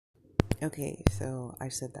Okay, so I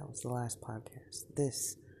said that was the last podcast.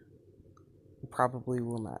 This probably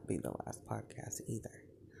will not be the last podcast either.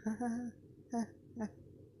 I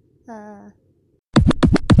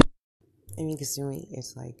mean, because to me,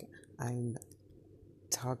 it's like I'm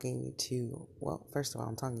talking to, well, first of all,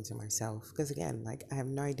 I'm talking to myself. Because again, like, I have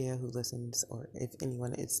no idea who listens or if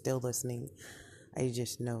anyone is still listening. I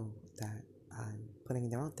just know that I'm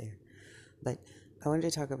putting them out there. But I wanted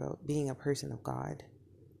to talk about being a person of God.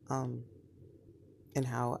 And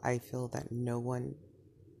how I feel that no one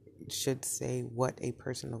should say what a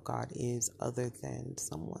person of God is other than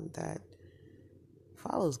someone that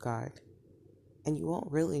follows God. And you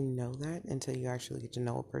won't really know that until you actually get to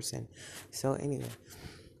know a person. So anyway,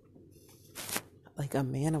 like a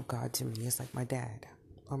man of God to me is like my dad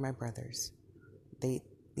or my brothers. They,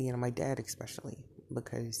 my dad especially,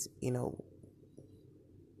 because,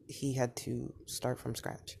 he had to start from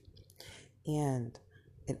scratch. And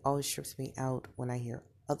it always trips me out when I hear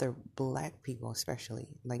other black people, especially,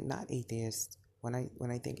 like not atheists. When I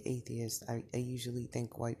think atheists, I usually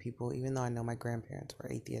think white people, even though I know my grandparents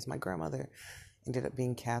were atheists. My grandmother ended up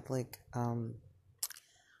being Catholic,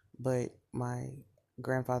 but my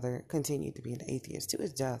grandfather continued to be an atheist to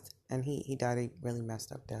his death, and he died a really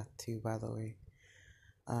messed up death too, by the way.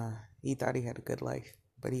 He thought he had a good life,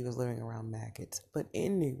 but he was living around maggots. But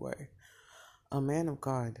anyway, a man of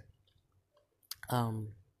God,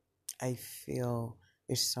 I feel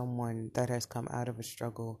is someone that has come out of a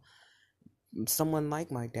struggle, someone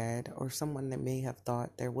like my dad, or someone that may have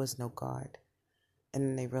thought there was no God, and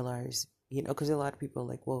then they realize, because a lot of people are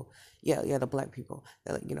like, well, yeah, the black people,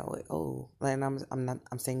 they're like, and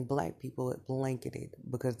I'm saying black people blanketed,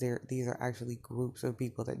 because these are actually groups of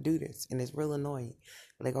people that do this, and it's real annoying.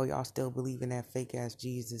 Like, oh, y'all still believe in that fake ass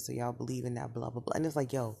Jesus, or y'all believe in that blah blah blah, and it's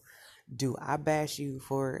like, yo, do I bash you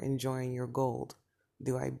for enjoying your gold?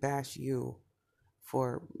 Do I bash you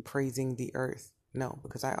for praising the earth? No,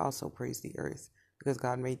 because I also praise the earth, because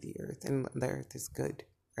God made the earth and the earth is good,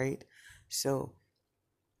 right? So,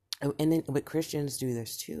 but Christians do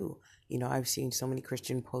this too. I've seen so many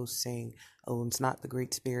Christian posts saying, oh, it's not the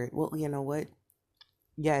Great Spirit. Well, you know what?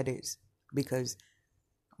 Yeah, it is. Because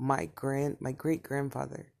my great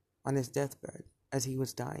grandfather on his deathbed, as he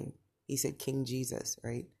was dying, he said King Jesus,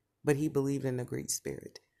 right? But he believed in the Great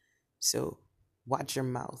Spirit. So watch your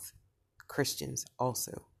mouth, Christians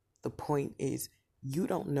also. The point is, you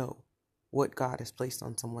don't know what God has placed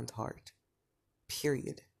on someone's heart,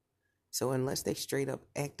 period. So unless they straight up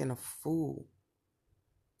acting a fool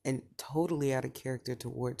and totally out of character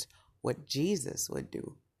towards what Jesus would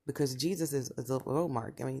do, because Jesus is a low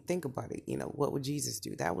mark. I mean, think about it. What would Jesus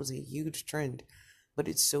do? That was a huge trend, but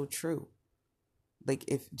it's so true. Like,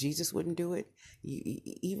 if Jesus wouldn't do it,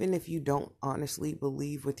 even if you don't honestly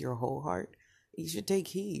believe with your whole heart, you should take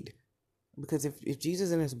heed. Because if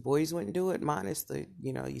Jesus and his boys wouldn't do it, minus the,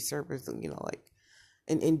 usurpers,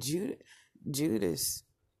 and Judas,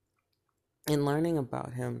 in learning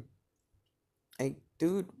about him, like,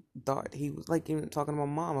 dude thought he was, like, even talking to my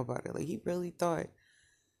mom about it, like, he really thought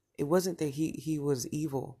it wasn't that he was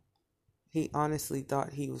evil. He honestly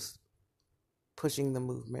thought he was pushing the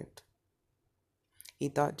movement. He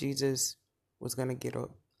thought Jesus was going to get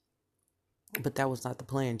up. But that was not the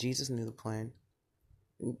plan. Jesus knew the plan.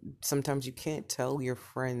 Sometimes you can't tell your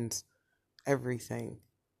friends everything,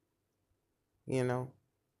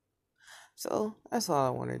 So that's all I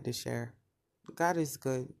wanted to share. God is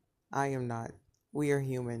good. I am not. We are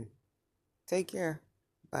human. Take care.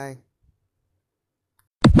 Bye.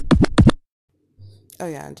 Oh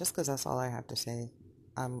yeah, and just because that's all I have to say,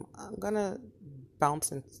 I'm gonna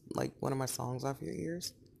bounce in, like, one of my songs off your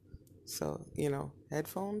ears. So,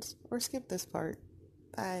 headphones, or skip this part.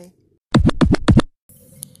 Bye.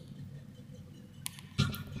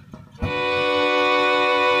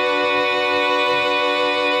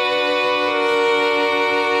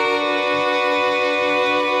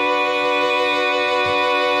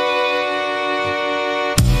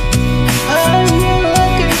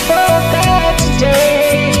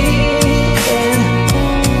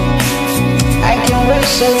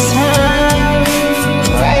 Some time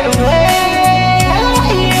right away. Are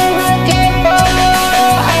you looking for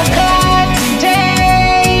a God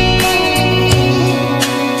today?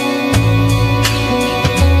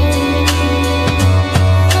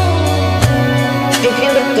 If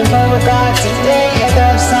you're looking for a God today, I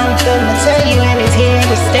got something to tell you, and it's here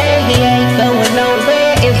to stay. He ain't going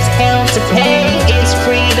nowhere. It's hell to pay. It's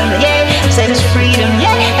freedom, yeah. I said it's freedom,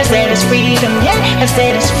 yeah. I said it's freedom, yeah. I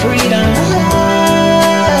said it's freedom.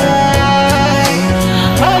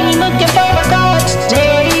 Are you looking for a God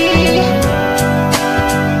today?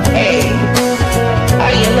 Hey,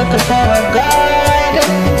 are you looking for a God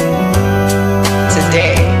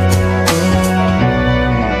today?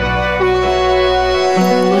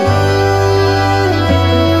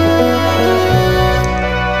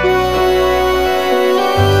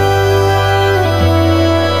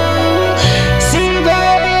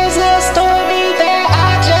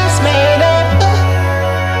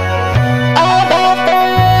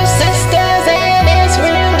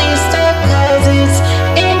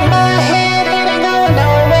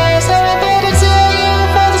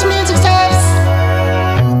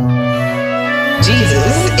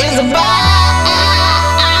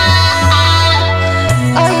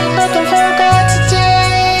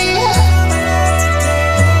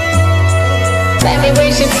 Let me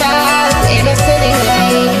waste your time in a silly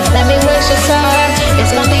way. Let me waste your time,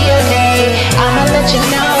 it's gonna be your day. I'ma let you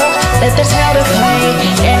know that there's hell to pay,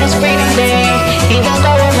 and it's freedom day, he won't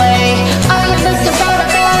go away. Are you looking for a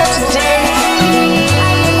God today? Are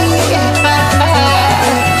you looking for a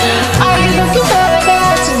God today? Are you looking for a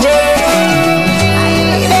God today?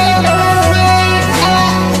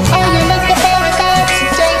 Are you looking for a God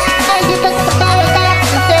today? Are you looking for a God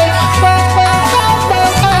today?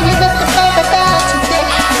 Are you looking for a God today?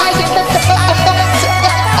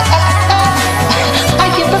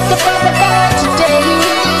 Are you looking for a God today?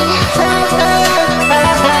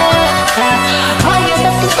 Are you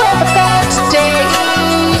looking for a God today?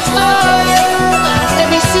 Let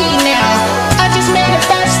me see now. I just made a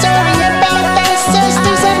bad story about that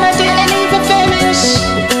sisters and I didn't even finish.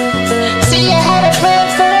 See, I had a plan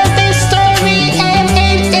for this story and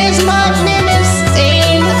it is my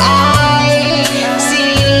menacing. I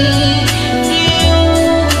see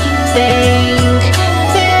you think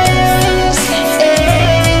this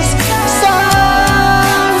is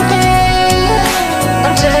something.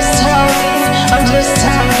 I'm just talking, I'm just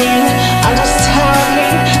talking, I'm just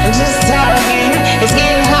talking, I'm just talking. It's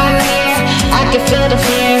getting hot in here, I can feel the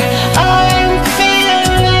fear I'm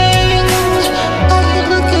feeling. Are you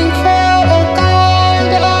looking for a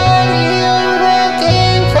God? Are you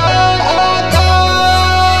looking for a God?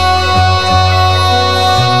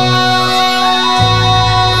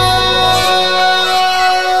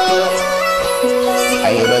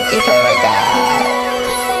 Are you looking for a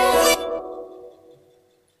God?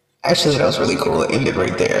 Actually, that was really cool. It ended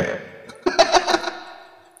right there.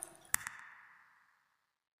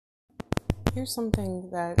 Here's something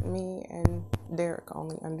that me and Derek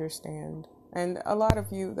only understand, and a lot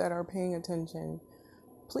of you that are paying attention,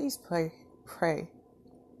 please pray,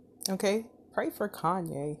 okay? Pray for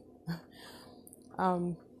Kanye.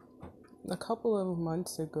 A couple of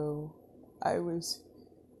months ago, I was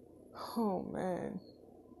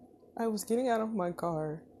getting out of my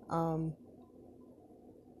car, and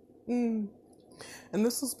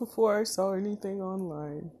this was before I saw anything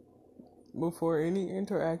online, before any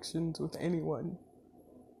interactions with anyone.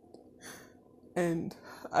 And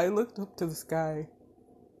I looked up to the sky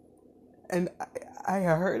and I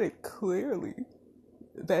heard it clearly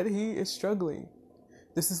that he is struggling.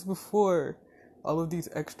 This is before all of these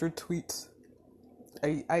extra tweets.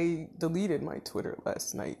 I deleted my Twitter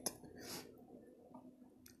last night.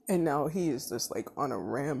 And now he is just like on a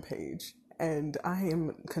rampage. And I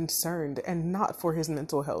am concerned, and not for his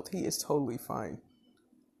mental health. He is totally fine.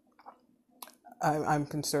 I'm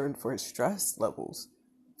concerned for his stress levels,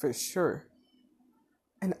 for sure.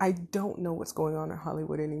 And I don't know what's going on in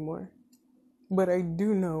Hollywood anymore. But I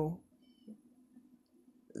do know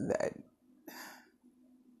that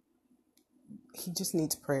he just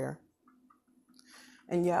needs prayer.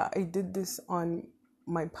 And yeah, I did this on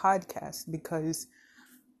my podcast because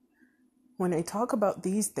when I talk about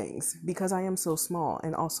these things, because I am so small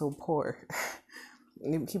and also poor,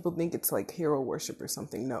 people think it's like hero worship or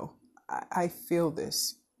something. No, I feel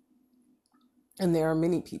this. And there are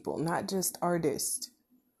many people, not just artists,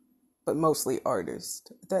 but mostly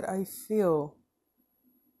artists, that I feel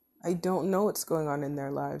I don't know what's going on in their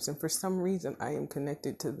lives. And for some reason, I am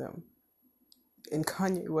connected to them. And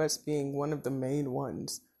Kanye West being one of the main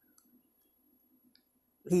ones.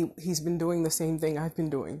 He's been doing the same thing I've been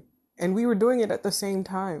doing. And we were doing it at the same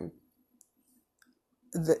time.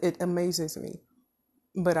 It amazes me.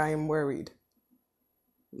 But I am worried.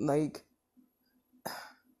 Like,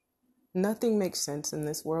 nothing makes sense in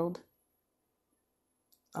this world.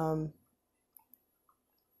 Even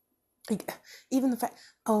the fact,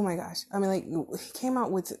 oh my gosh. I mean, like, he came out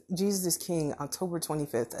with Jesus is King October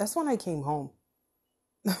 25th. That's when I came home.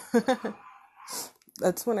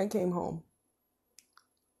 That's when I came home.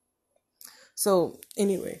 So,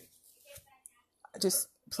 anyway, just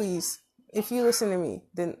please, if you listen to me,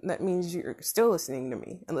 then that means you're still listening to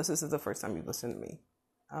me, unless this is the first time you've listened to me.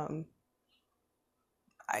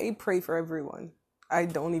 I pray for everyone. I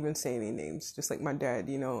don't even say any names, just like my dad,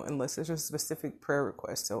 unless it's a specific prayer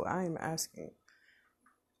request. So I'm asking,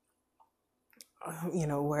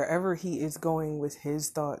 wherever he is going with his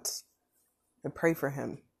thoughts, I pray for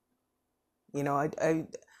him.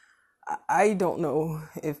 I don't know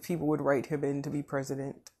if people would write him in to be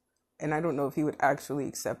president, and I don't know if he would actually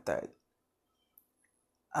accept that.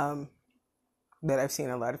 But I've seen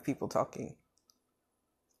a lot of people talking.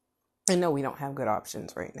 I know we don't have good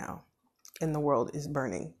options right now, and the world is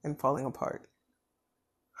burning and falling apart.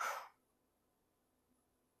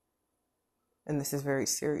 And this is very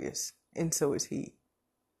serious, and so is he.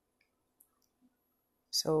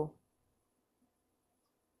 So,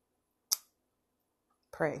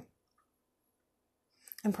 pray.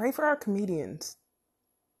 And pray for our comedians.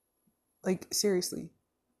 Like, seriously,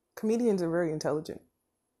 comedians are very intelligent.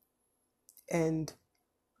 And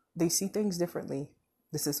they see things differently.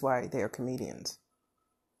 This is why they are comedians.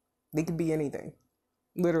 They could be anything.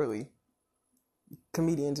 Literally.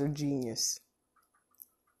 Comedians are genius.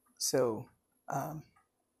 So,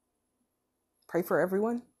 pray for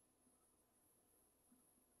everyone.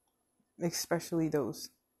 Especially those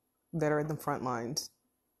that are in the front lines.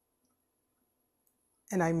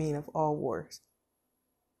 And I mean of all wars.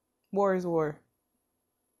 War is war.